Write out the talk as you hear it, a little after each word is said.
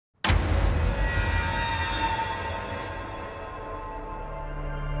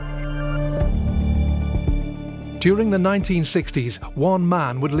During the 1960s, one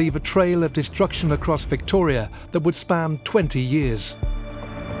man would leave a trail of destruction across Victoria that would span 20 years.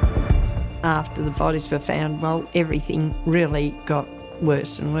 After the bodies were found, well, everything really got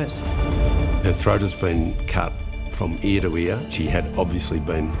worse and worse. Her throat has been cut from ear to ear. She had obviously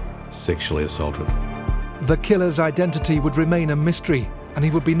been sexually assaulted. The killer's identity would remain a mystery, and he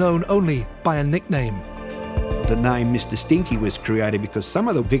would be known only by a nickname. The name Mr. Stinky was created because some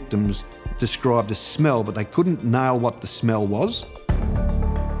of the victims described a smell, but they couldn't nail what the smell was.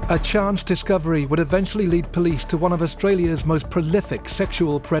 A chance discovery would eventually lead police to one of Australia's most prolific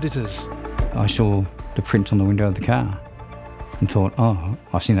sexual predators. I saw the print on the window of the car and thought, oh,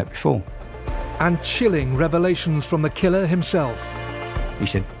 I've seen that before. And chilling revelations from the killer himself. He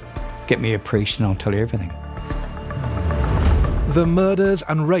said, get me a priest and I'll tell you everything. The murders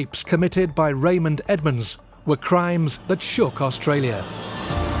and rapes committed by Raymond Edmunds were crimes that shook Australia.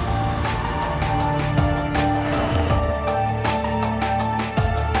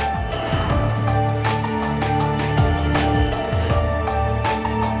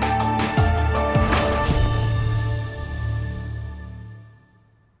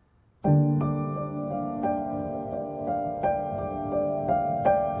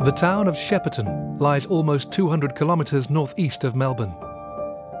 The town of Shepparton lies almost 200 kilometres northeast of Melbourne.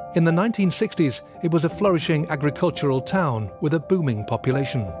 In the 1960s, it was a flourishing agricultural town with a booming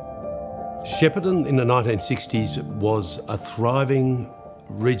population. Shepparton in the 1960s was a thriving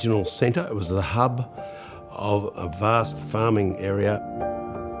regional centre. It was the hub of a vast farming area,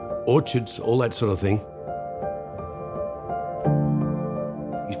 orchards, all that sort of thing.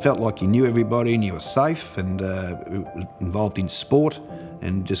 You felt like you knew everybody and you were safe and involved in sport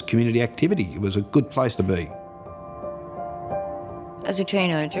and just community activity. It was a good place to be. As a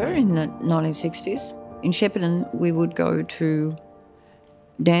teenager in the 1960s, in Shepparton we would go to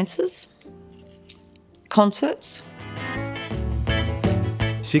dances, concerts.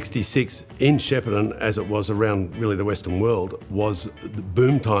 66 in Shepparton, as it was around really the Western world, was the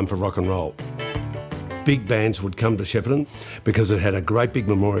boom time for rock and roll. Big bands would come to Shepparton because it had a great big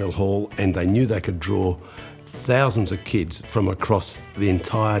memorial hall and they knew they could draw thousands of kids from across the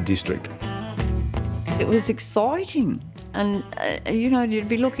entire district. It was exciting. And, you know, you'd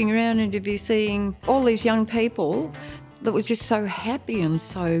be looking around and you'd be seeing all these young people that were just so happy and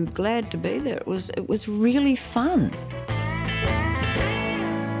so glad to be there. It was really fun.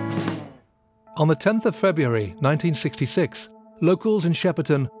 On the 10th of February 1966, locals in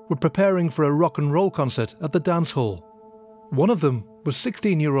Shepparton were preparing for a rock and roll concert at the dance hall. One of them was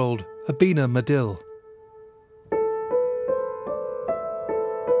 16-year-old Abina Medill.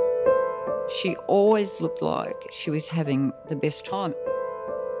 She always looked like she was having the best time.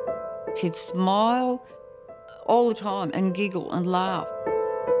 She'd smile all the time and giggle and laugh.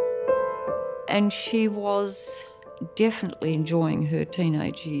 And she was definitely enjoying her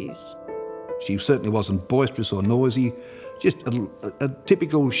teenage years. She certainly wasn't boisterous or noisy, just a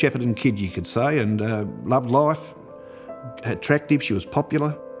typical Shepparton kid, you could say, and loved life, attractive, she was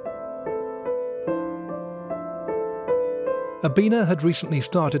popular. Abina had recently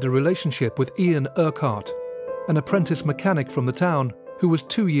started a relationship with Ian Urquhart, an apprentice mechanic from the town who was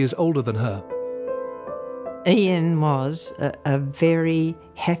 2 years older than her. Ian was a very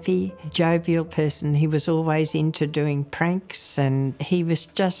happy, jovial person. He was always into doing pranks and he was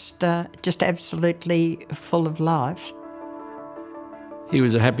just absolutely full of life. He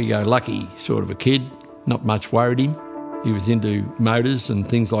was a happy-go-lucky sort of a kid, not much worried him. He was into motors and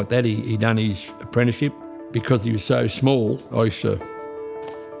things like that. He done his apprenticeship. Because he was so small, I used to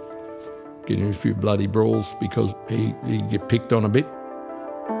get in a few bloody brawls because he'd get picked on a bit.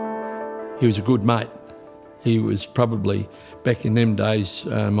 He was a good mate. He was probably, back in them days,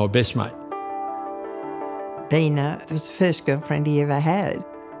 my best mate. Bina was the first girlfriend he ever had.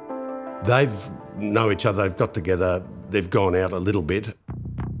 They've know each other, they've got together, they've gone out a little bit.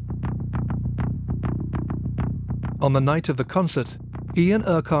 On the night of the concert, Ian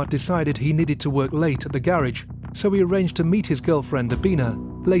Urquhart decided he needed to work late at the garage, so he arranged to meet his girlfriend Abina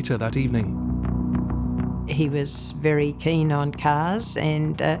later that evening. He was very keen on cars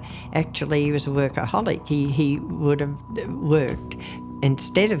and actually he was a workaholic. He would have worked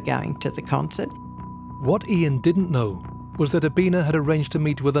instead of going to the concert. What Ian didn't know was that Abina had arranged to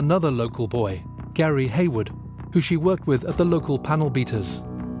meet with another local boy, Gary Haywood, who she worked with at the local panel beaters.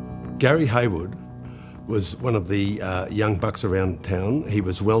 Gary Haywood was one of the young bucks around town. He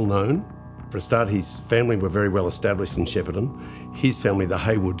was well known. For a start, his family were very well established in Shepparton. His family, the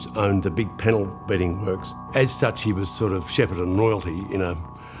Haywoods, owned the big panel beating works. As such, he was sort of Shepparton royalty in a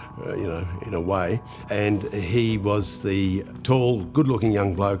in a way. And he was the tall, good-looking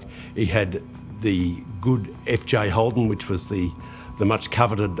young bloke. He had the good FJ Holden, which was the much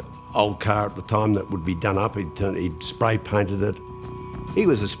coveted old car at the time that would be done up. He'd spray painted it. He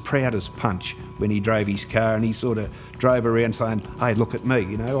was as proud as Punch when he drove his car, and he sort of drove around saying, hey, look at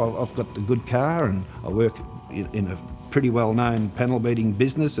me, I've got the good car and I work in a pretty well-known panel beating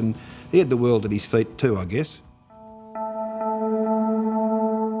business, and he had the world at his feet too, I guess.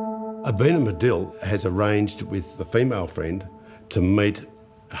 Abina Medill has arranged with the female friend to meet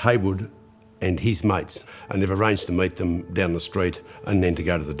Haywood and his mates, and they've arranged to meet them down the street and then to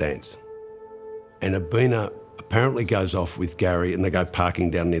go to the dance. And Abina apparently goes off with Gary and they go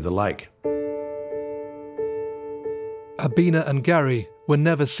parking down near the lake. Abina and Gary were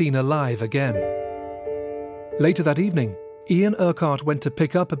never seen alive again. Later that evening, Ian Urquhart went to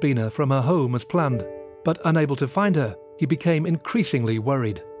pick up Abina from her home as planned, but unable to find her, he became increasingly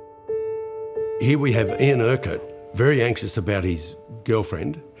worried. Here we have Ian Urquhart, very anxious about his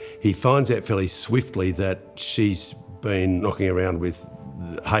girlfriend. He finds out fairly swiftly that she's been knocking around with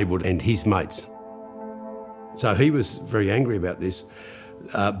Haywood and his mates. So he was very angry about this.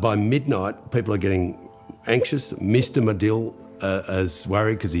 By midnight, people are getting anxious. Mr. Medill is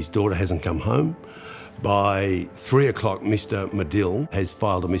worried because his daughter hasn't come home. By 3 o'clock, Mr. Medill has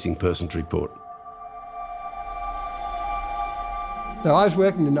filed a missing persons report. So I was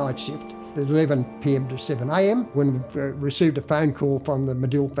working the night shift at 11 p.m. to 7 a.m. when we received a phone call from the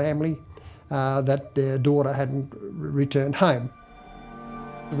Medill family that their daughter hadn't returned home.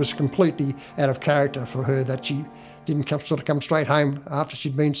 It was completely out of character for her that she didn't come straight home after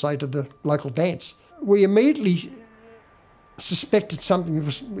she'd been, say, to the local dance. We immediately suspected something,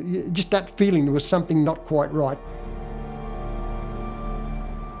 was just that feeling there was something not quite right.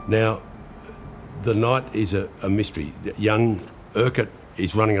 Now, the night is a mystery. Young Urquhart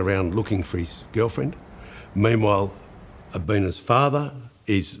is running around looking for his girlfriend. Meanwhile, Abina's father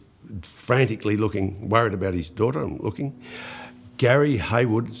is frantically looking, worried about his daughter and looking. Gary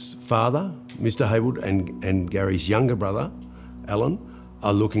Haywood's father, Mr. Haywood, and Gary's younger brother, Alan,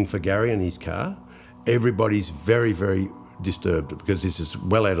 are looking for Gary and his car. Everybody's very, very disturbed because this is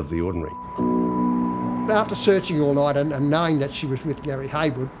well out of the ordinary. After searching all night and knowing that she was with Gary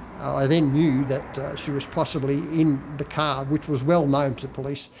Haywood, I then knew that she was possibly in the car, which was well known to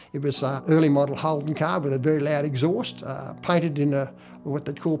police. It was an early model Holden car with a very loud exhaust, painted in what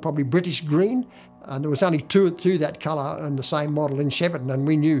they'd call probably British green. And there was only two that colour and the same model in Shepparton, and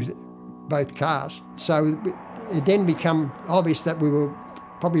we knew both cars. So it then became obvious that we were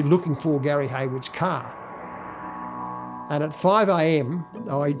probably looking for Gary Haywood's car. And at 5 a.m,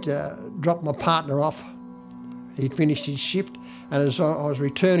 I'd dropped my partner off. He'd finished his shift, and as I was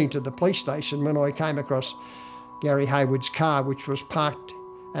returning to the police station when I came across Gary Haywood's car, which was parked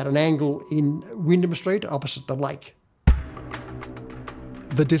at an angle in Wyndham Street opposite the lake.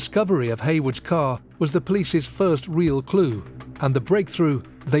 The discovery of Haywood's car was the police's first real clue, and the breakthrough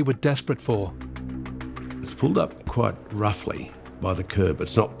they were desperate for. It's pulled up quite roughly by the curb.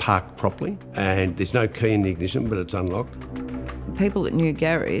 It's not parked properly, and there's no key in the ignition, but it's unlocked. People that knew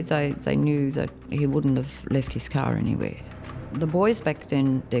Gary, they knew that he wouldn't have left his car anywhere. The boys back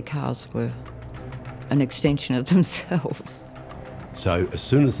then, their cars were an extension of themselves. So as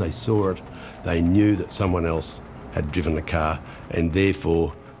soon as they saw it, they knew that someone else had driven the car, and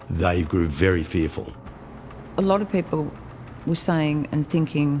therefore they grew very fearful. A lot of people were saying and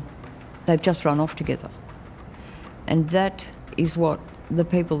thinking they've just run off together. And that is what the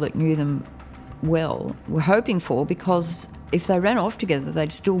people that knew them well were hoping for, because if they ran off together,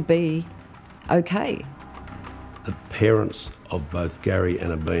 they'd still be okay. The parents of both Gary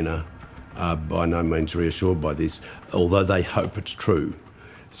and Abina are by no means reassured by this. Although they hope it's true,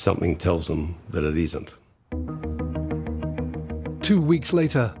 something tells them that it isn't. 2 weeks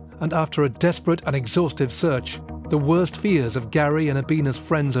later, and after a desperate and exhaustive search, the worst fears of Gary and Abina's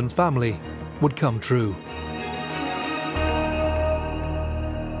friends and family would come true.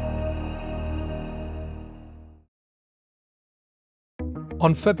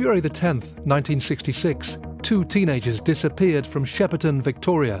 On February the 10th, 1966, 2 teenagers disappeared from Shepparton,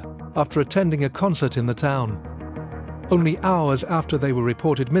 Victoria, after attending a concert in the town. Only hours after they were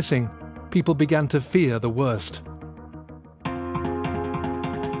reported missing, people began to fear the worst.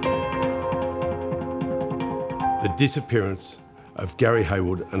 The disappearance of Gary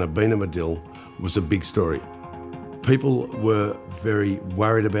Haywood and Abina Medill was a big story. People were very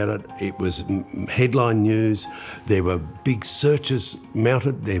worried about it. It was headline news. There were big searches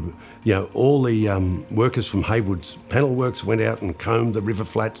mounted. All the workers from Haywood's panel works went out and combed the river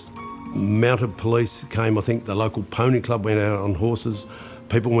flats. Mounted police came. I think the local pony club went out on horses.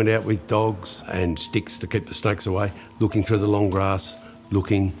 People went out with dogs and sticks to keep the snakes away, looking through the long grass,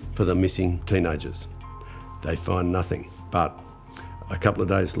 looking for the missing teenagers. They find nothing. But a couple of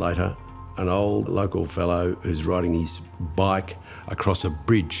days later, an old local fellow who's riding his bike across a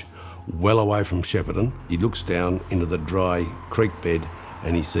bridge well away from Shepparton, he looks down into the dry creek bed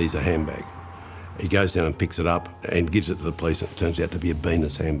and he sees a handbag. He goes down and picks it up and gives it to the police, and it turns out to be a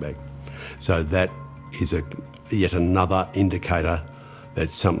Venus handbag. So that is yet another indicator that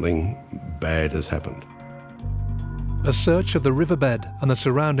something bad has happened. A search of the riverbed and the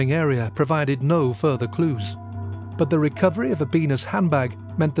surrounding area provided no further clues. But the recovery of Abina's handbag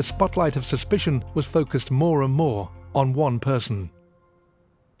meant the spotlight of suspicion was focused more and more on one person.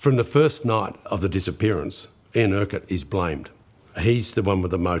 From the first night of the disappearance, Ian Urquhart is blamed. He's the one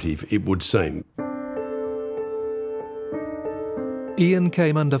with the motive, it would seem. Ian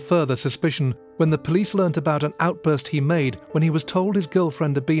came under further suspicion when the police learnt about an outburst he made when he was told his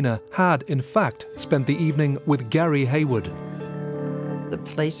girlfriend Abina had, in fact, spent the evening with Gary Haywood. The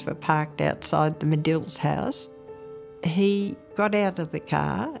police were parked outside the Medill's house. He got out of the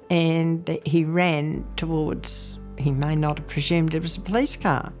car and he ran towards, he may not have presumed it was a police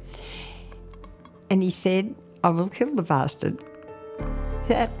car. And he said, "I will kill the bastard."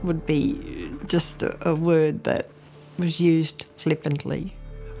 That would be just a word that was used flippantly.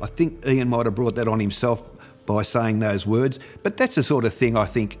 I think Ian might have brought that on himself by saying those words, but that's the sort of thing I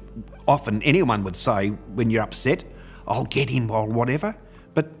think often anyone would say when you're upset. "I'll get him," or whatever.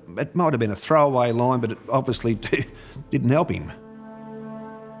 But it might have been a throwaway line, but it obviously didn't help him.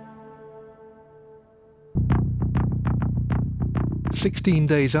 "16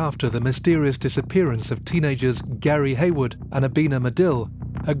 days after the mysterious disappearance of teenagers Gary Haywood and Abina Medill,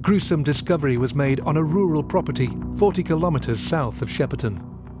 a gruesome discovery was made on a rural property 40 kilometres south of Shepparton.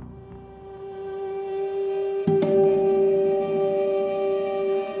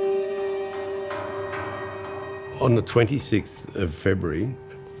 On the 26th of February,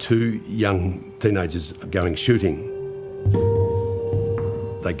 2 young teenagers are going shooting.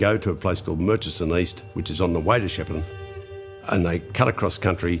 They go to a place called Murchison East, which is on the way to Shepparton, and they cut across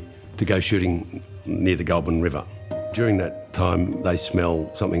country to go shooting near the Goulburn River. During that time, they smell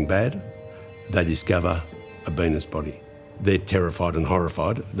something bad. They discover Abina's body. They're terrified and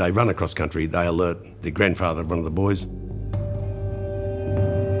horrified. They run across country. They alert the grandfather of one of the boys.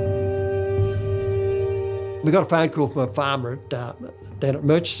 We got a phone call from a farmer down at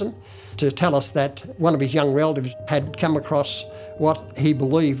Murchison to tell us that one of his young relatives had come across what he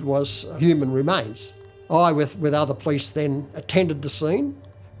believed was human remains. I, with other police, then attended the scene.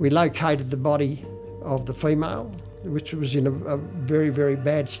 We located the body of the female, which was in a very, very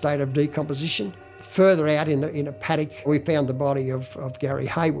bad state of decomposition. Further out in a paddock, we found the body of Gary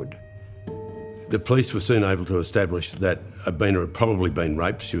Haywood. The police were soon able to establish that Abina had probably been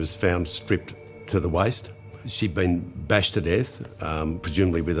raped. She was found stripped to the waist. She'd been bashed to death,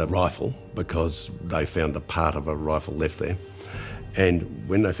 presumably with a rifle, because they found a part of a rifle left there. And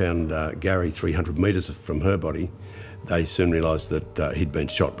when they found Gary 300 metres from her body, they soon realised that he'd been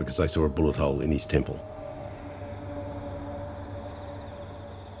shot because they saw a bullet hole in his temple.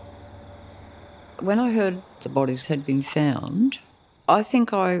 When I heard the bodies had been found, I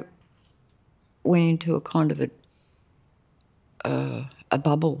think I went into a kind of a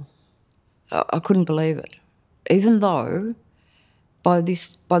bubble. I couldn't believe it, even though by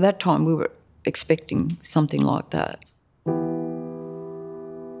that time we were expecting something like that.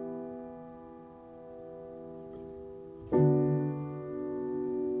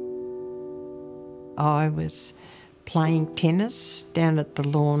 I was playing tennis down at the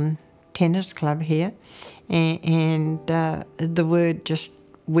Lawn Tennis Club here, and the word just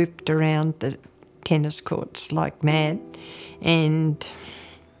whipped around the tennis courts like mad, and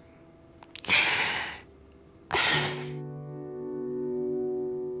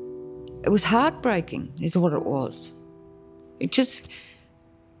it was heartbreaking, is what it was. It just,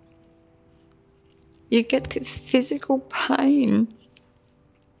 you get this physical pain.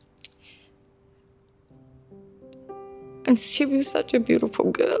 And she was such a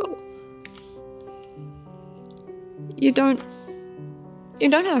beautiful girl. You don't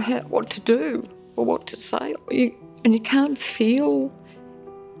know what to do or what to say, and you can't feel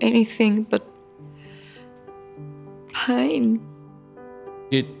anything but pain.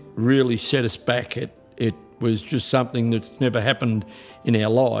 It really set us back. It was just something that's never happened in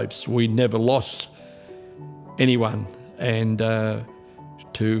our lives. We never lost anyone, and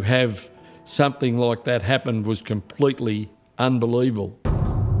to have something like that happen was completely unbelievable.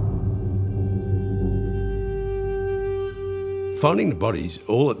 Finding the bodies,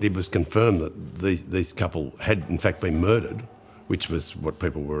 all it did was confirm that these couple had in fact been murdered which was what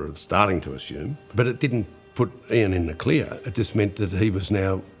people were starting to assume. But it didn't put Ian in the clear. It just meant that he was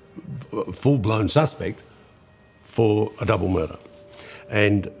now a full-blown suspect for a double murder.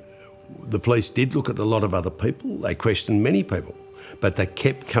 And the police did look at a lot of other people. They questioned many people, but they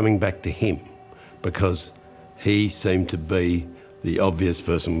kept coming back to him because he seemed to be the obvious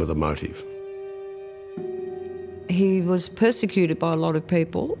person with a motive. He was persecuted by a lot of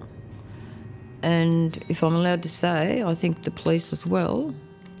people, and if I'm allowed to say, I think the police as well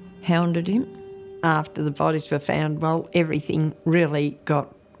hounded him. After the bodies were found, well, everything really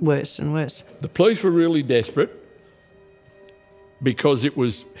got worse and worse. The police were really desperate because it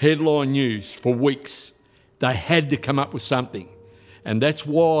was headline news for weeks. They had to come up with something. And that's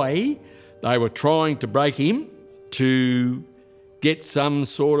why they were trying to break him to get some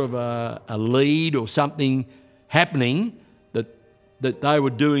sort of a lead or something happening that they were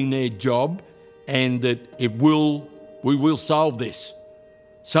doing their job and that we will solve this.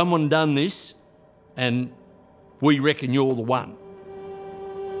 Someone done this and we reckon you're the one.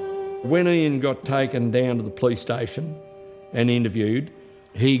 When Ian got taken down to the police station and interviewed,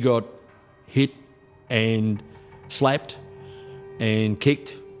 he got hit and slapped and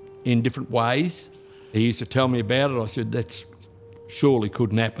kicked in different ways. He used to tell me about it. I said, that surely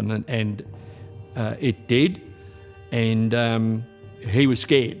couldn't happen, and it did. And he was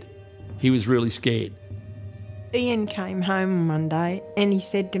scared. He was really scared. Ian came home one day and he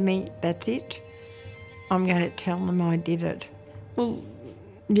said to me, that's it. I'm going to tell them I did it. Well,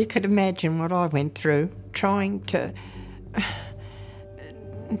 you could imagine what I went through trying to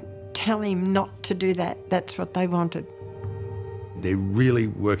tell him not to do that. That's what they wanted. They're really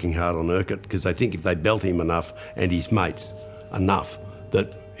working hard on Urquhart because they think if they belt him enough and his mates enough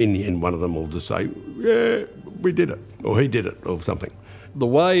that in the end one of them will just say, yeah, we did it, or he did it, or something. The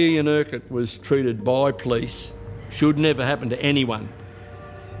way Ian Urquhart was treated by police should never happen to anyone.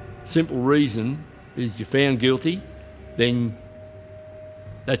 Simple reason is you're found guilty, then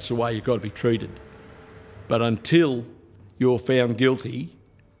that's the way you've got to be treated. But until you're found guilty,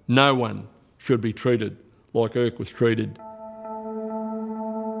 no one should be treated like Urquhart was treated.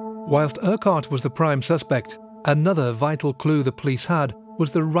 Whilst Urquhart was the prime suspect, another vital clue the police had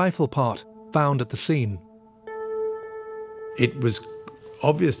was the rifle part found at the scene. It was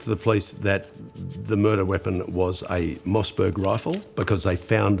obvious to the police that the murder weapon was a Mossberg rifle because they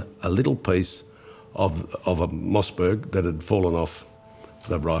found a little piece of a Mossberg that had fallen off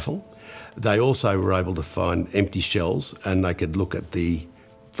the rifle. They also were able to find empty shells and they could look at the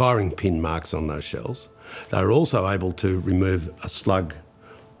firing pin marks on those shells. They were also able to remove a slug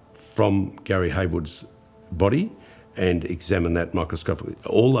from Gary Haywood's body and examine that microscopically.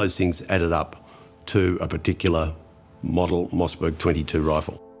 All those things added up to a particular model Mossberg 22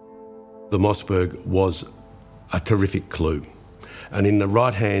 rifle. The Mossberg was a terrific clue, and in the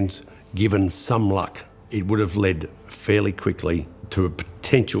right hands, given some luck, it would have led fairly quickly to a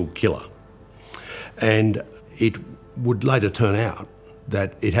potential killer. And it would later turn out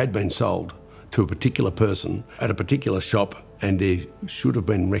that it had been sold to a particular person at a particular shop, and there should have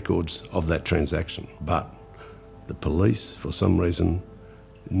been records of that transaction. But the police, for some reason,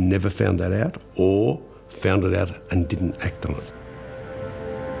 never found that out, or found it out and didn't act on it.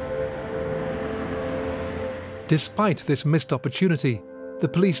 Despite this missed opportunity, the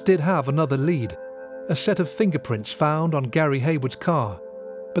police did have another lead, a set of fingerprints found on Gary Haywood's car,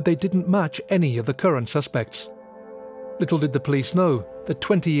 but they didn't match any of the current suspects. Little did the police know that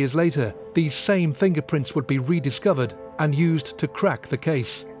 20 years later, these same fingerprints would be rediscovered and used to crack the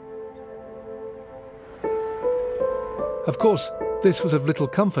case. Of course, this was of little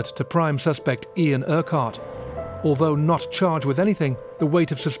comfort to prime suspect Ian Urquhart. Although not charged with anything, the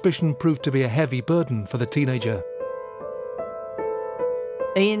weight of suspicion proved to be a heavy burden for the teenager.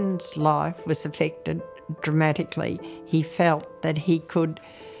 Ian's life was affected dramatically. He felt that he could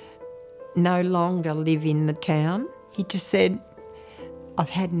no longer live in the town. He just said,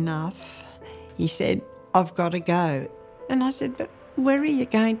 I've had enough. He said, I've got to go. And I said, but where are you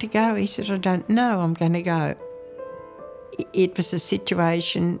going to go? He said, I don't know, I'm going to go. It was a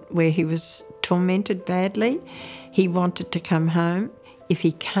situation where he was tormented badly. He wanted to come home. If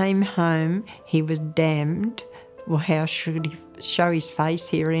he came home, he was damned. Well, how should he show his face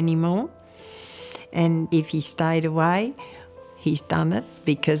here anymore? And if he stayed away, he's done it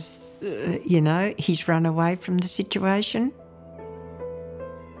because, he's run away from the situation.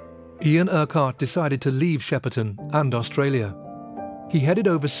 Ian Urquhart decided to leave Shepparton and Australia. He headed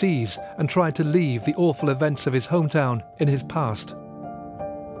overseas and tried to leave the awful events of his hometown in his past.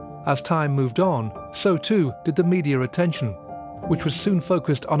 As time moved on, so too did the media attention, which was soon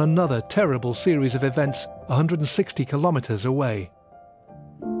focused on another terrible series of events 160 kilometres away.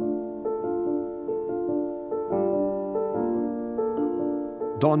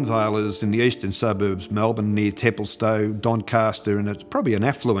 Donvale is in the eastern suburbs, Melbourne, near Templestowe, Doncaster, and it's probably an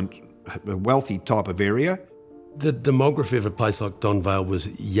affluent, wealthy type of area. The demography of a place like Donvale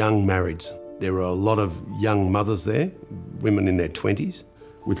was young marrieds. There were a lot of young mothers there, women in their 20s,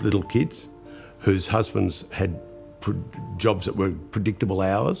 with little kids, whose husbands had jobs that were predictable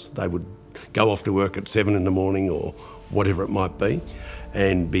hours. They would go off to work at 7 in the morning or whatever it might be,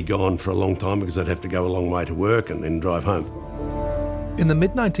 and be gone for a long time because they'd have to go a long way to work and then drive home. In the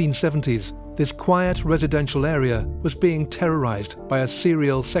mid-1970s, this quiet residential area was being terrorised by a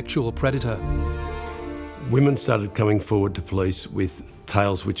serial sexual predator. Women started coming forward to police with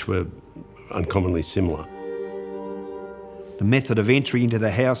tales which were uncommonly similar. The method of entry into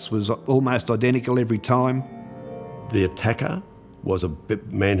the house was almost identical every time. The attacker was a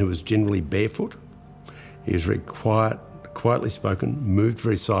man who was generally barefoot. He was very quietly spoken, moved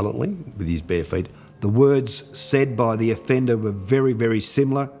very silently with his bare feet. The words said by the offender were very, very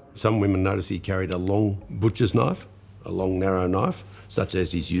similar. Some women noticed he carried a long butcher's knife, a long narrow knife, such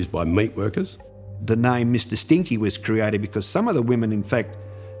as is used by meat workers. The name Mr. Stinky was created because some of the women, in fact,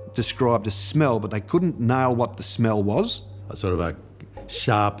 described a smell, but they couldn't nail what the smell was. A sort of a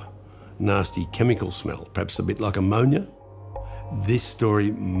sharp, nasty chemical smell, perhaps a bit like ammonia. This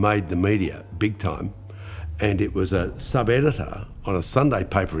story made the media big time, and it was a sub-editor on a Sunday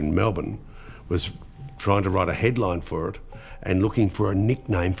paper in Melbourne was trying to write a headline for it and looking for a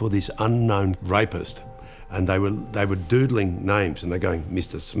nickname for this unknown rapist. And they were doodling names, and they're going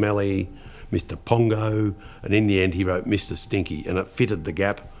Mr. Smelly, Mr. Pongo, and in the end he wrote Mr. Stinky, and it fitted the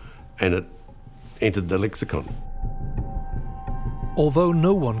gap and it entered the lexicon. Although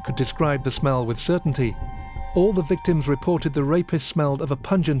no one could describe the smell with certainty, all the victims reported the rapist smelled of a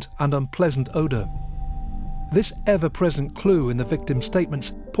pungent and unpleasant odour. This ever-present clue in the victims'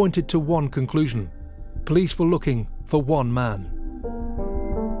 statements pointed to one conclusion. Police were looking for one man.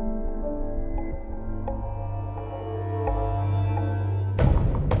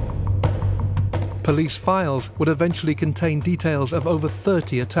 Police files would eventually contain details of over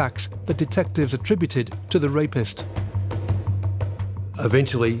 30 attacks that detectives attributed to the rapist.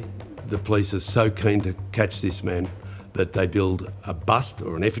 Eventually, the police are so keen to catch this man that they build a bust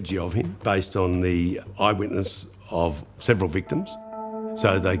or an effigy of him based on the eyewitness of several victims.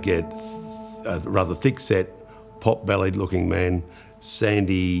 So they get a rather thick-set, pot-bellied looking man,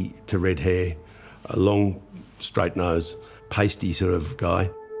 sandy to red hair, a long straight nose, pasty sort of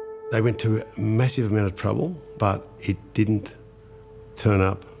guy. They went to a massive amount of trouble, but it didn't turn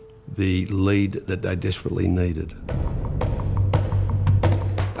up the lead that they desperately needed.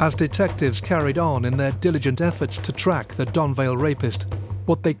 As detectives carried on in their diligent efforts to track the Donvale rapist,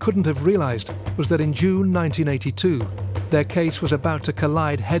 what they couldn't have realised was that in June 1982, their case was about to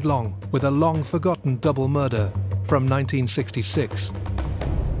collide headlong with a long-forgotten double murder from 1966.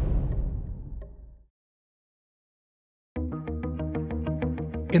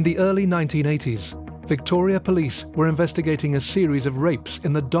 In the early 1980s, Victoria Police were investigating a series of rapes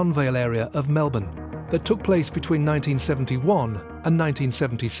in the Donvale area of Melbourne that took place between 1971 and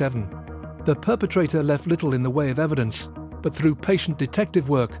 1977. The perpetrator left little in the way of evidence, but through patient detective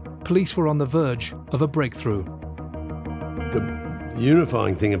work, police were on the verge of a breakthrough. The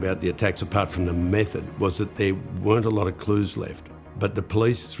unifying thing about the attacks, apart from the method, was that there weren't a lot of clues left. But the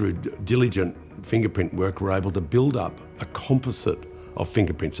police, through diligent fingerprint work, were able to build up a composite of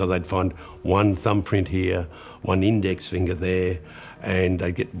fingerprints. So they'd find one thumbprint here, one index finger there, and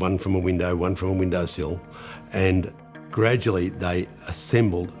they'd get one from a window, one from a windowsill. And gradually they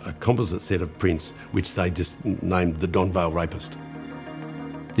assembled a composite set of prints, which they just named the Donvale rapist.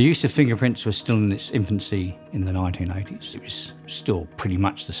 The use of fingerprints was still in its infancy in the 1980s. It was still pretty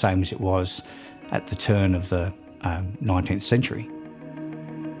much the same as it was at the turn of the 19th century.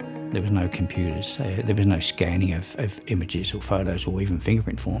 There was no computers, there was no scanning of images or photos or even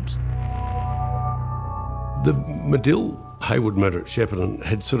fingerprint forms. The Medill-Haywood murder at Shepparton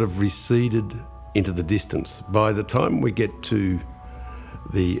had sort of receded into the distance. By the time we get to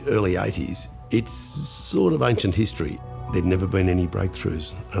the early 80s, it's sort of ancient history. There'd never been any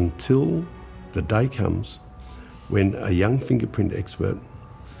breakthroughs until the day comes when a young fingerprint expert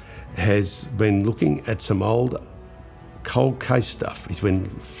has been looking at some old cold case stuff. He's been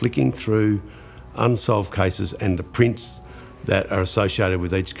flicking through unsolved cases and the prints that are associated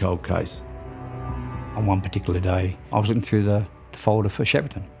with each cold case. On one particular day, I was looking through the folder for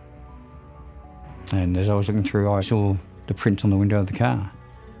Shepparton. And as I was looking through, I saw the print on the window of the car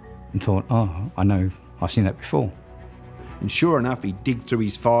and thought, oh, I know, I've seen that before. And sure enough, he digged through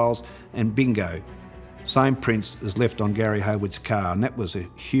his files and bingo, same prints as left on Gary Hayward's car, and that was a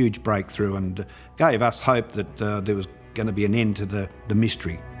huge breakthrough and gave us hope that there was going to be an end to the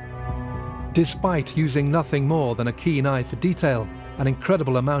mystery. Despite using nothing more than a keen eye for detail, an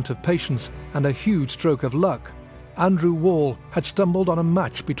incredible amount of patience and a huge stroke of luck, Andrew Wall had stumbled on a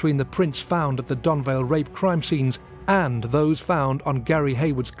match between the prints found at the Donvale rape crime scenes and those found on Gary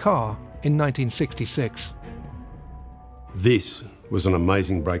Hayward's car in 1966. This was an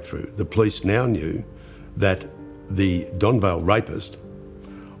amazing breakthrough. The police now knew that the Donvale rapist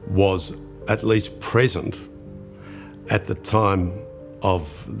was at least present at the time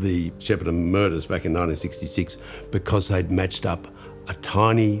of the Shepparton murders back in 1966 because they'd matched up a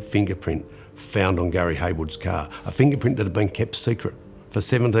tiny fingerprint found on Gary Hayward's car, a fingerprint that had been kept secret for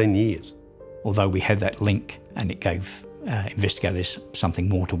 17 years. Although we had that link and it gave investigators something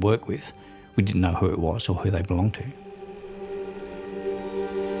more to work with, we didn't know who it was or who they belonged to.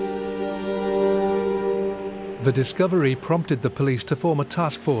 The discovery prompted the police to form a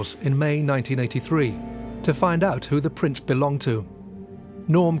task force in May 1983 to find out who the prints belonged to.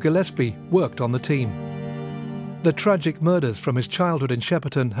 Norm Gillespie worked on the team. The tragic murders from his childhood in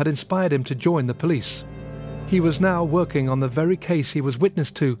Shepparton had inspired him to join the police. He was now working on the very case he was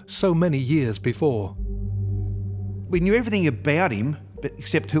witness to so many years before. We knew everything about him, but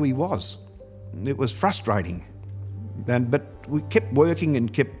except who he was. It was frustrating. But we kept working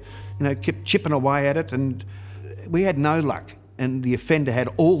and kept chipping away at it, and we had no luck, and the offender had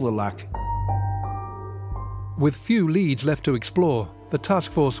all the luck. With few leads left to explore, the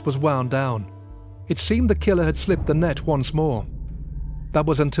task force was wound down. It seemed the killer had slipped the net once more. That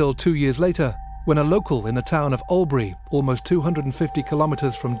was until 2 years later, when a local in the town of Albury, almost 250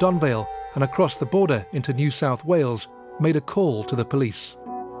 kilometres from Donvale and across the border into New South Wales, made a call to the police.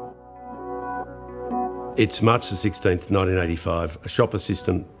 It's March the 16th, 1985. A shop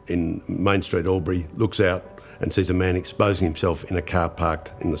assistant in Main Street, Albury, looks out and sees a man exposing himself in a car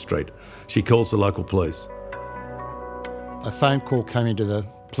parked in the street. She calls the local police. A phone call came into the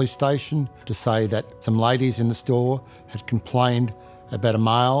police station to say that some ladies in the store had complained about a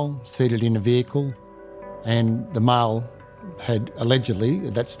male seated in a vehicle, and the male had allegedly,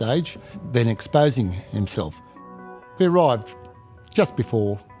 at that stage, been exposing himself. We arrived just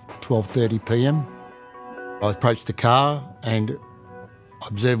before 12:30 p.m. I approached the car and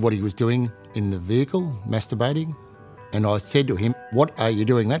observed what he was doing in the vehicle, masturbating, and I said to him, "What are you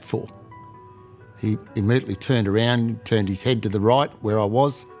doing that for?" He immediately turned around, turned his head to the right where I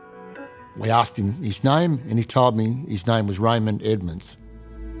was. We asked him his name, and he told me his name was Raymond Edmunds.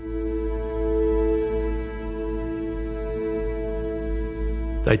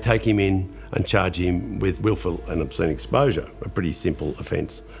 They take him in and charge him with willful and obscene exposure, a pretty simple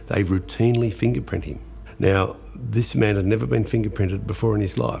offence. They routinely fingerprint him. Now, this man had never been fingerprinted before in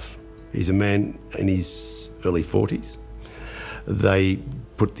his life. He's a man in his early 40s. They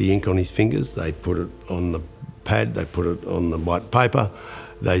put the ink on his fingers, they put it on the pad, they put it on the white paper,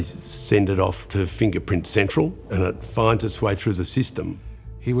 they send it off to Fingerprint Central, and it finds its way through the system.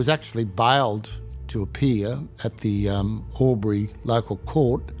 He was actually bailed to appear at the Albury local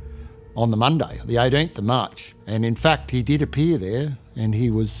court on the Monday, the 18th of March. And in fact, he did appear there, and he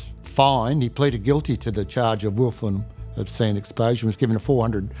was fined. He pleaded guilty to the charge of willful and obscene exposure, was given a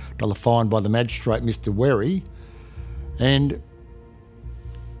 $400 fine by the magistrate, Mr. Werry, and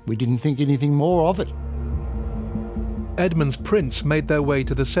we didn't think anything more of it. Edmunds' prints made their way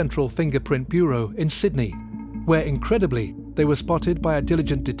to the Central Fingerprint Bureau in Sydney, where incredibly they were spotted by a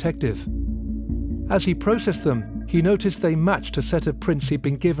diligent detective. As he processed them, he noticed they matched a set of prints he'd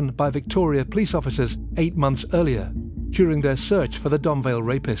been given by Victoria police officers 8 months earlier, during their search for the Donvale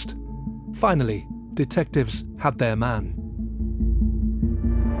rapist. Finally, detectives had their man.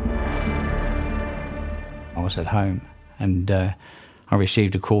 I was at home and I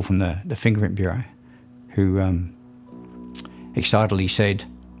received a call from the Fingerprint Bureau, who excitedly said,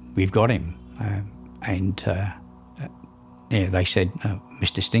 "We've got him." Yeah, they said,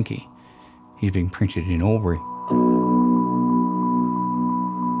 "Mr. Stinky, he's been printed in Albury."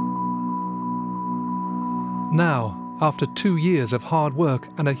 Now, after 2 years of hard work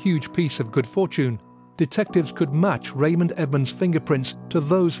and a huge piece of good fortune, detectives could match Raymond Edmunds' fingerprints to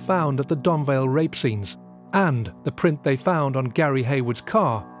those found at the Donvale rape scenes, and the print they found on Gary Hayward's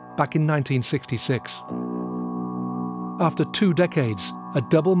car back in 1966. After 2 decades, a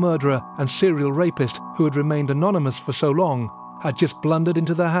double murderer and serial rapist who had remained anonymous for so long had just blundered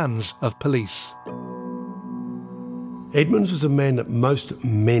into the hands of police. Edmunds was a man that most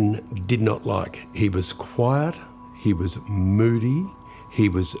men did not like. He was quiet, he was moody, he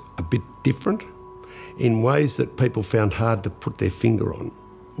was a bit different in ways that people found hard to put their finger on.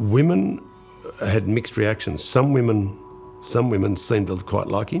 Women had mixed reactions. Some women seemed to quite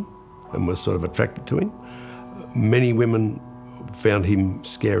like him and were sort of attracted to him. Many women found him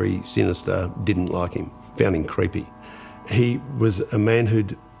scary, sinister, didn't like him, found him creepy. He was a man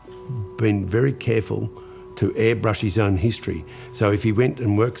who'd been very careful to airbrush his own history. So if he went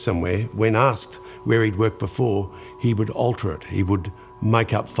and worked somewhere, when asked where he'd worked before, he would alter it. He would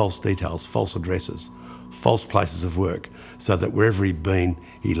make up false details, false addresses, false places of work, so that wherever he'd been,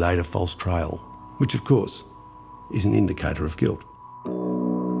 he laid a false trail, which of course is an indicator of guilt.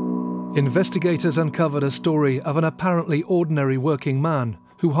 Investigators uncovered a story of an apparently ordinary working man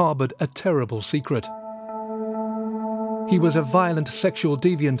who harboured a terrible secret. He was a violent sexual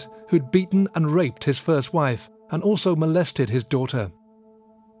deviant who'd beaten and raped his first wife and also molested his daughter.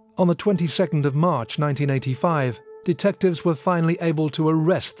 On the 22nd of March 1985, detectives were finally able to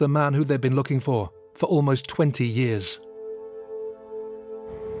arrest the man who they'd been looking for almost 20 years.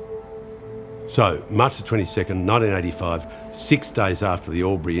 So, March the 22nd, 1985, 6 days after the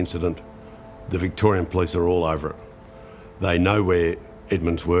Albury incident, the Victorian police are all over it. They know where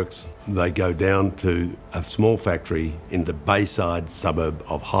Edmunds works. They go down to a small factory in the Bayside suburb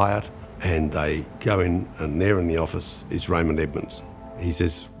of Hyatt, and they go in, and there in the office is Raymond Edmunds. He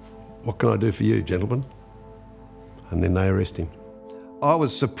says, "What can I do for you, gentlemen?" And then they arrest him. I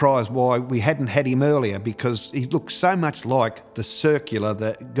was surprised why we hadn't had him earlier, because he looked so much like the circular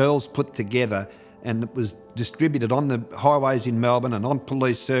that girls put together and it was distributed on the highways in Melbourne and on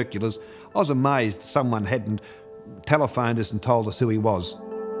police circulars. I was amazed someone hadn't telephoned us and told us who he was.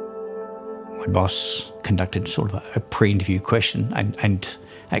 My boss conducted sort of a pre-interview question and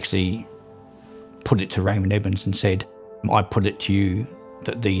actually put it to Raymond Edmunds and said, "I put it to you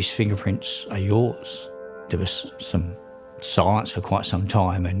that these fingerprints are yours." There was some silence for quite some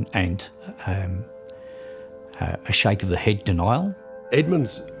time and a shake of the head denial.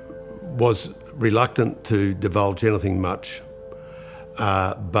 Edmunds was reluctant to divulge anything much,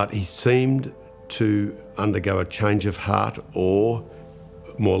 but he seemed to undergo a change of heart, or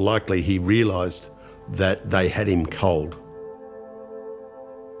more likely he realised that they had him cold.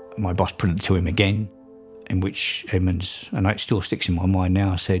 My boss put it to him again, in which Edmunds, and it still sticks in my mind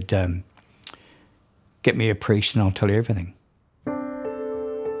now, said, "Get me a priest and I'll tell you everything."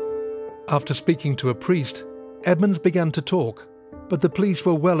 After speaking to a priest, Edmunds began to talk, but the police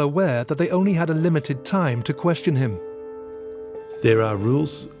were well aware that they only had a limited time to question him. There are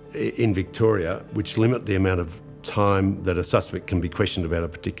rules in Victoria which limit the amount of time that a suspect can be questioned about a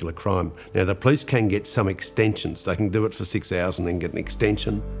particular crime. Now, the police can get some extensions. They can do it for 6 hours and then get an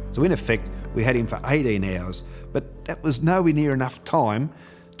extension. So in effect, we had him for 18 hours, but that was nowhere near enough time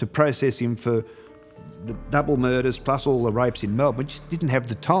to process him for the double murders plus all the rapes in Melbourne. We just didn't have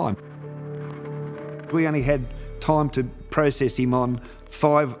the time. We only had time to process him on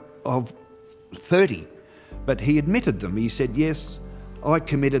 5 of 30, but he admitted them. He said, "Yes, I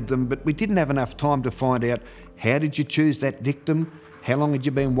committed them," but we didn't have enough time to find out, how did you choose that victim? How long had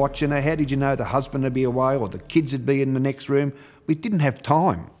you been watching her? How did you know the husband would be away or the kids would be in the next room? We didn't have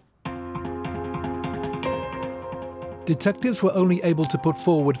time. Detectives were only able to put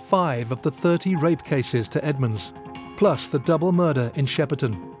forward 5 of the 30 rape cases to Edmunds, plus the double murder in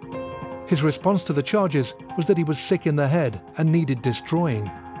Shepparton. His response to the charges was that he was sick in the head and needed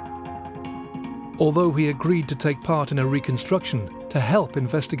destroying. Although he agreed to take part in a reconstruction to help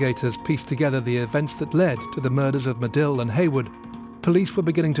investigators piece together the events that led to the murders of Medill and Haywood, police were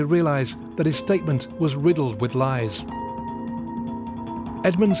beginning to realise that his statement was riddled with lies.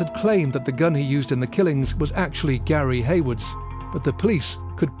 Edmunds had claimed that the gun he used in the killings was actually Gary Haywood's, but the police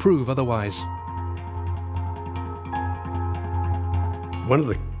could prove otherwise. One of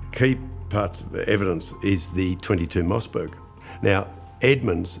the key parts of the evidence is the .22 Mossberg. Now,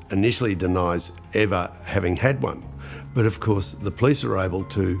 Edmunds initially denies ever having had one, but of course the police are able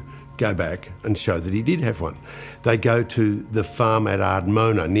to go back and show that he did have one. They go to the farm at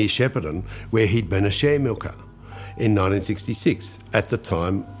Ardmona near Shepparton where he'd been a share milker in 1966 at the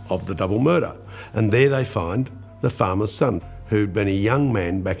time of the double murder, and there they find the farmer's son, who'd been a young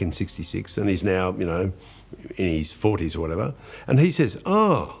man back in 66 and he's now, in his 40s or whatever, and he says,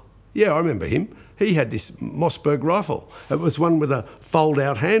 "Oh, yeah, I remember him. He had this Mossberg rifle. It was one with a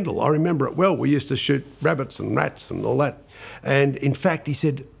fold-out handle. I remember it well. We used to shoot rabbits and rats and all that." And in fact, he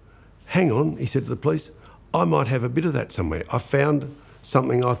said, "Hang on," he said to the police, "I might have a bit of that somewhere. I found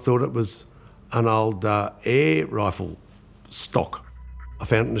something, I thought it was an old air rifle stock. I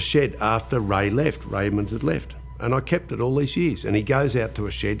found it in a shed after Raymond's had left. And I kept it all these years." And he goes out to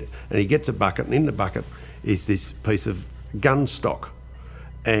a shed and he gets a bucket, and in the bucket is this piece of gun stock.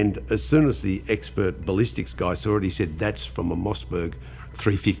 And as soon as the expert ballistics guy saw it, he said, "That's from a Mossberg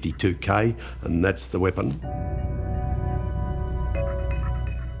 .352K, and that's the weapon.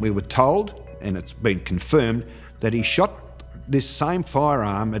 We were told, and it's been confirmed, that he shot this same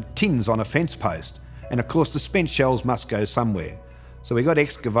firearm at tins on a fence post. And of course the spent shells must go somewhere. So we got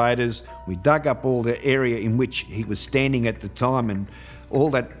excavators, we dug up all the area in which he was standing at the time, and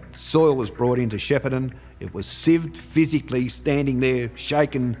all that soil was brought into Shepparton. It was sieved physically, standing there,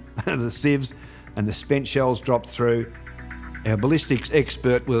 shaking the sieves, and the spent shells dropped through. Our ballistics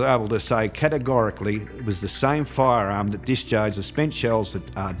expert was able to say categorically it was the same firearm that discharged the spent shells at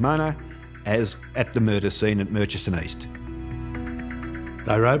Ardmona as at the murder scene at Murchison East.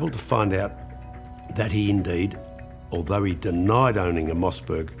 They were able to find out that he indeed, although he denied owning a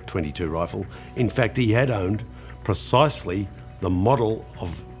Mossberg .22 rifle, in fact he had owned precisely the model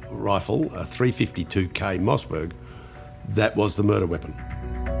of rifle, a .352K Mossberg, that was the murder weapon.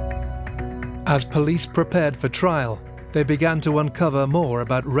 As police prepared for trial, they began to uncover more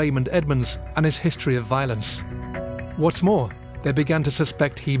about Raymond Edmunds and his history of violence. What's more, they began to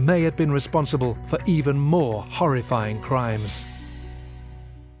suspect he may have been responsible for even more horrifying crimes.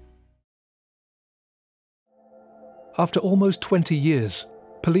 After almost 20 years,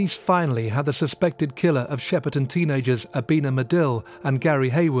 police finally had the suspected killer of Shepparton teenagers Abina Medill and Gary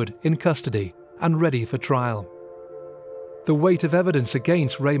Haywood in custody and ready for trial. The weight of evidence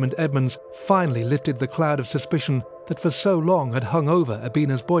against Raymond Edmunds finally lifted the cloud of suspicion that for so long had hung over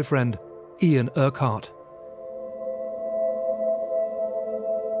Abina's boyfriend, Ian Urquhart.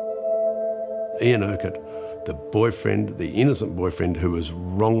 Ian Urquhart, the boyfriend, the innocent boyfriend who was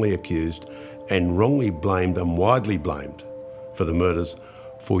wrongly accused and wrongly blamed and widely blamed for the murders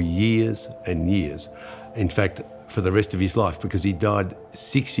for years and years. In fact, for the rest of his life, because he died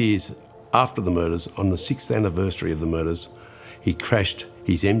 6 years after the murders. On the 6th anniversary of the murders, he crashed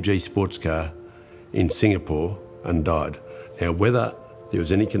his MG sports car in Singapore and died. Now, whether there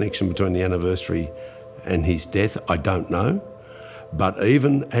was any connection between the anniversary and his death, I don't know. But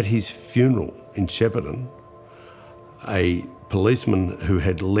even at his funeral in Shepparton, a policeman who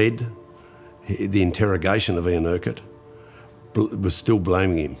had led the interrogation of Ian Urquhart was still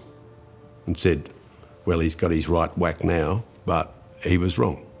blaming him and said, well, he's got his right whack now, but he was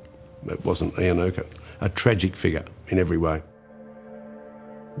wrong. It wasn't Ian Urquhart. A tragic figure in every way.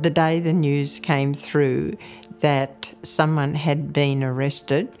 The day the news came through that someone had been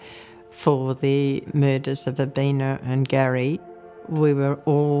arrested for the murders of Abina and Gary, we were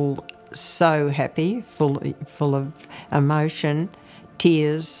all so happy, full of emotion,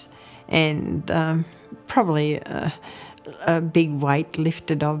 tears, and probably a big weight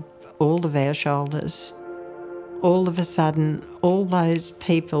lifted off all of our shoulders. All of a sudden, all those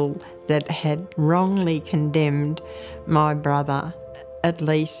people that had wrongly condemned my brother, at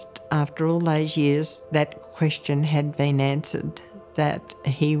least after all those years, that question had been answered, that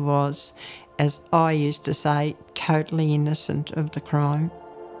he was, as I used to say, totally innocent of the crime.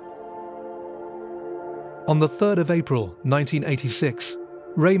 On the 3rd of April 1986,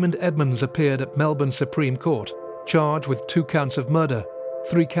 Raymond Edmunds appeared at Melbourne Supreme Court, charged with 2 counts of murder,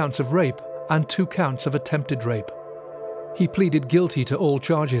 3 counts of rape and 2 counts of attempted rape. He pleaded guilty to all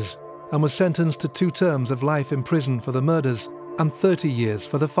charges and was sentenced to 2 terms of life in prison for the murders and 30 years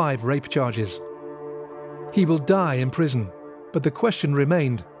for the 5 rape charges. He will die in prison, but the question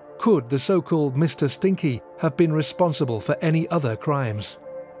remained, could the so-called Mr. Stinky have been responsible for any other crimes?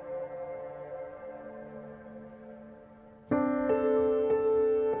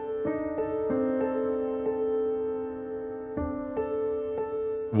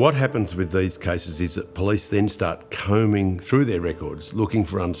 What happens with these cases is that police then start combing through their records, looking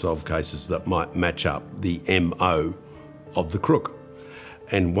for unsolved cases that might match up the MO of the crook.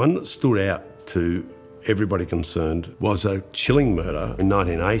 And one that stood out to everybody concerned was a chilling murder in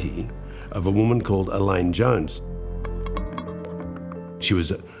 1980 of a woman called Elaine Jones. She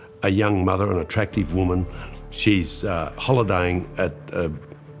was a young mother, an attractive woman. She's holidaying at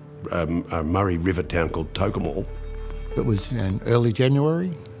a Murray River town called Tocumwal. It was in early January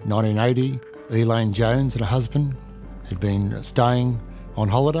 1980. Elaine Jones and her husband had been staying on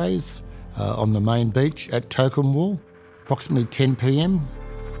holidays on the main beach at Tocumwal. Approximately 10 p.m,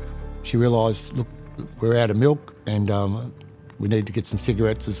 she realised, look, we're out of milk and we need to get some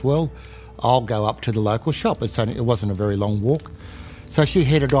cigarettes as well. I'll go up to the local shop. It wasn't a very long walk. So she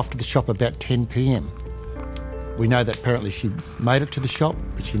headed off to the shop about 10 p.m. We know that apparently she made it to the shop,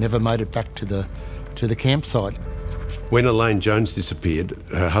 but she never made it back to the campsite. When Elaine Jones disappeared,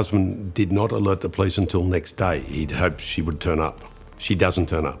 her husband did not alert the police until next day. He'd hoped she would turn up. She doesn't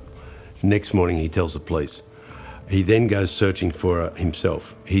turn up. Next morning he tells the police. He then goes searching for her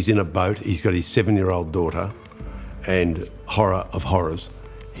himself. He's in a boat, he's got his 7-year-old daughter, and horror of horrors,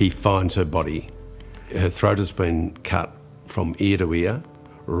 he finds her body. Her throat has been cut from ear to ear,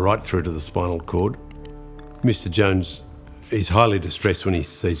 right through to the spinal cord. Mr. Jones is highly distressed when he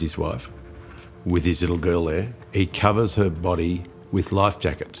sees his wife with his little girl there. He covers her body with life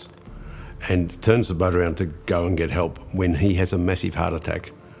jackets and turns the boat around to go and get help when he has a massive heart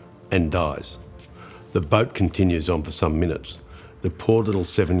attack and dies. The boat continues on for some minutes. The poor little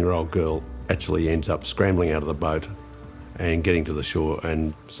 7-year-old girl actually ends up scrambling out of the boat and getting to the shore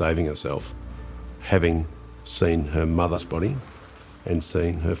and saving herself, having seen her mother's body and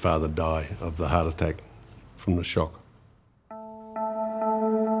seen her father die of the heart attack from the shock.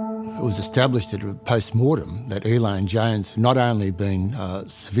 It was established at a post-mortem that Elaine Jones had not only been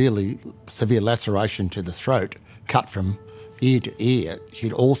severe laceration to the throat, cut from ear to ear,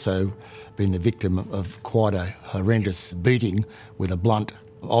 she'd also been the victim of quite a horrendous beating with a blunt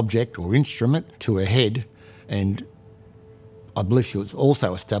object or instrument to her head, and I believe she was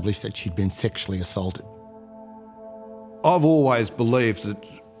also established that she'd been sexually assaulted. I've always believed that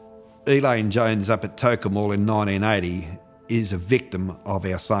Elaine Jones up at Tocumwal in 1980 is a victim of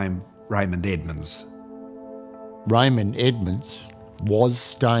our same Raymond Edmunds. Raymond Edmunds was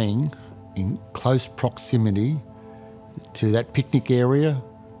staying in close proximity to that picnic area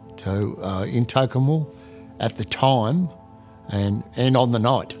in Tocumwal at the time and on the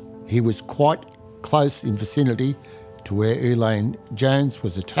night. He was quite close in vicinity to where Elaine Jones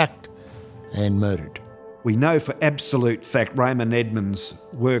was attacked and murdered. We know for absolute fact Raymond Edmunds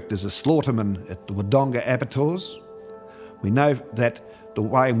worked as a slaughterman at the Wodonga abattoirs. We know that the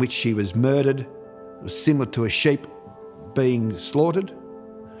way in which she was murdered was similar to a sheep being slaughtered.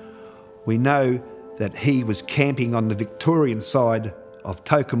 We know that he was camping on the Victorian side of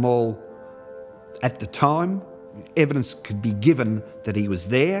Tocumwal at the time. Evidence could be given that he was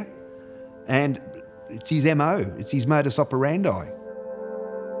there, and it's his MO, it's his modus operandi.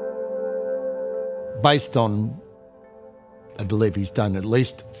 Based on, I believe he's done at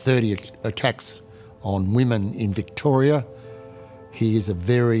least 30 attacks on women in Victoria, he is a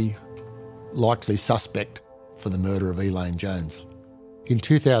very likely suspect for the murder of Elaine Jones. In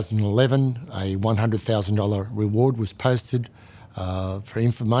 2011, a $100,000 reward was posted for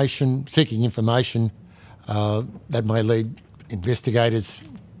seeking information that may lead investigators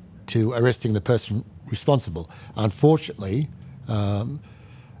to arresting the person responsible. Unfortunately,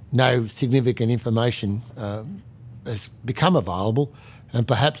 no significant information has become available, and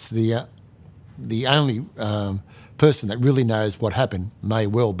perhaps the only person that really knows what happened may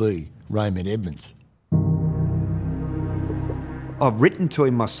well be Raymond Edmunds. I've written to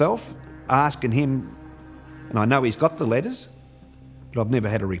him myself, asking him, and I know he's got the letters, but I've never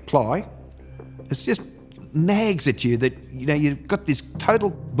had a reply. It's just nags at you that, you know, you've got this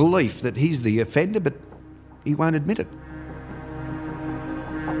total belief that he's the offender, but he won't admit it.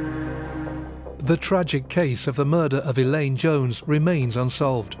 The tragic case of the murder of Elaine Jones remains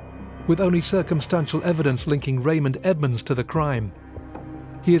unsolved, with only circumstantial evidence linking Raymond Edmunds to the crime.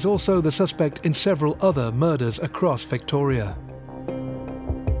 He is also the suspect in several other murders across Victoria.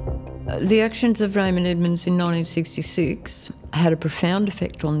 The actions of Raymond Edmunds in 1966 had a profound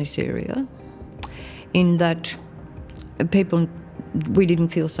effect on this area, in that we didn't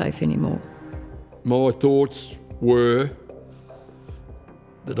feel safe anymore. My thoughts were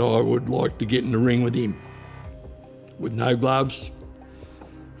that I would like to get in the ring with him, with no gloves,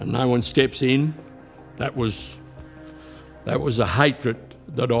 and no one steps in. That was a hatred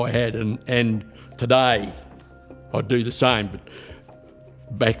that I had, and today I'd do the same, but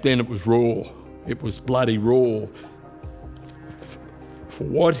back then it was raw. It was bloody raw. For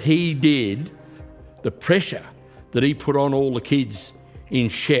what he did, the pressure that he put on all the kids in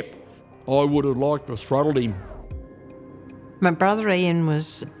Shep, I would have liked to have throttled him. My brother Ian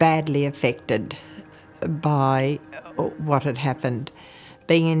was badly affected by what had happened.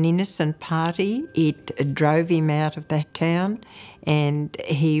 Being an innocent party, it drove him out of the town, and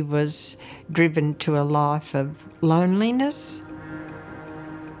he was driven to a life of loneliness.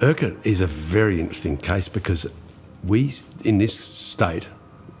 Urquhart is a very interesting case because we, in this state,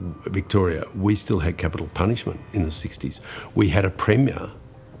 Victoria, we still had capital punishment in the 60s. We had a premier,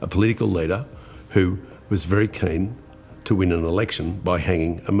 a political leader, who was very keen to win an election by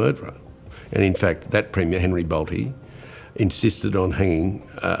hanging a murderer. And in fact, that premier, Henry Bolte, insisted on hanging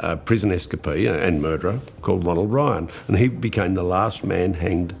a prison escapee and murderer called Ronald Ryan. And he became the last man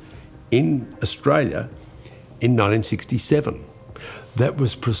hanged in Australia in 1967. That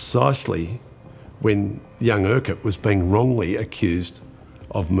was precisely when young Urquhart was being wrongly accused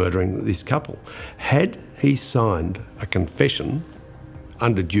of murdering this couple. Had he signed a confession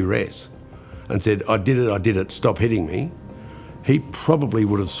under duress and said, I did it, stop hitting me, he probably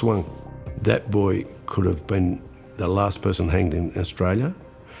would have swung. That boy could have been the last person hanged in Australia,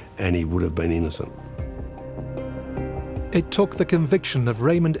 and he would have been innocent. It took the conviction of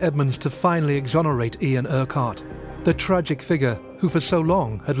Raymond Edmunds to finally exonerate Ian Urquhart, the tragic figure who for so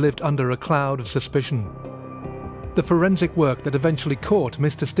long had lived under a cloud of suspicion. The forensic work that eventually caught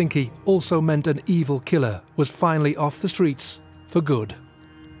Mr. Stinky also meant an evil killer was finally off the streets for good.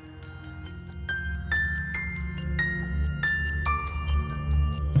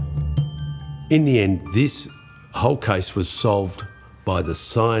 In the end, this whole case was solved by the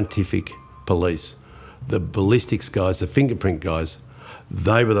scientific police. The ballistics guys, the fingerprint guys,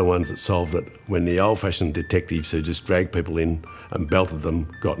 they were the ones that solved it when the old-fashioned detectives who just dragged people in and belted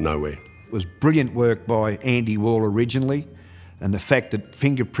them got nowhere. It was brilliant work by Andy Wall originally, and the fact that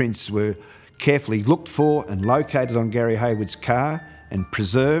fingerprints were carefully looked for and located on Gary Hayward's car and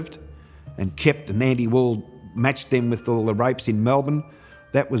preserved and kept, and Andy Wall matched them with all the rapes in Melbourne.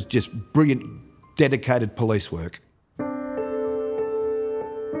 That was just brilliant, dedicated police work.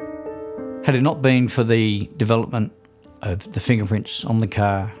 Had it not been for the development of the fingerprints on the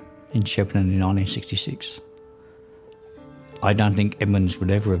car in Shepparton in 1966, I don't think Edmunds would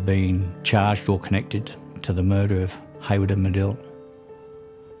ever have been charged or connected to the murder of Hayward and Medill,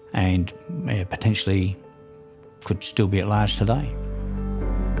 and potentially could still be at large today.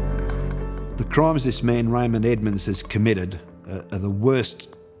 The crimes this man Raymond Edmunds has committed are the worst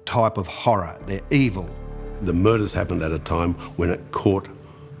type of horror. They're evil. The murders happened at a time when it caught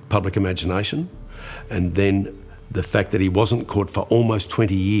public imagination, and then the fact that he wasn't caught for almost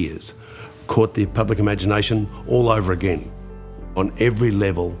 20 years caught the public imagination all over again. On every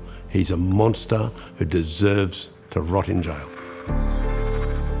level, he's a monster who deserves to rot in jail.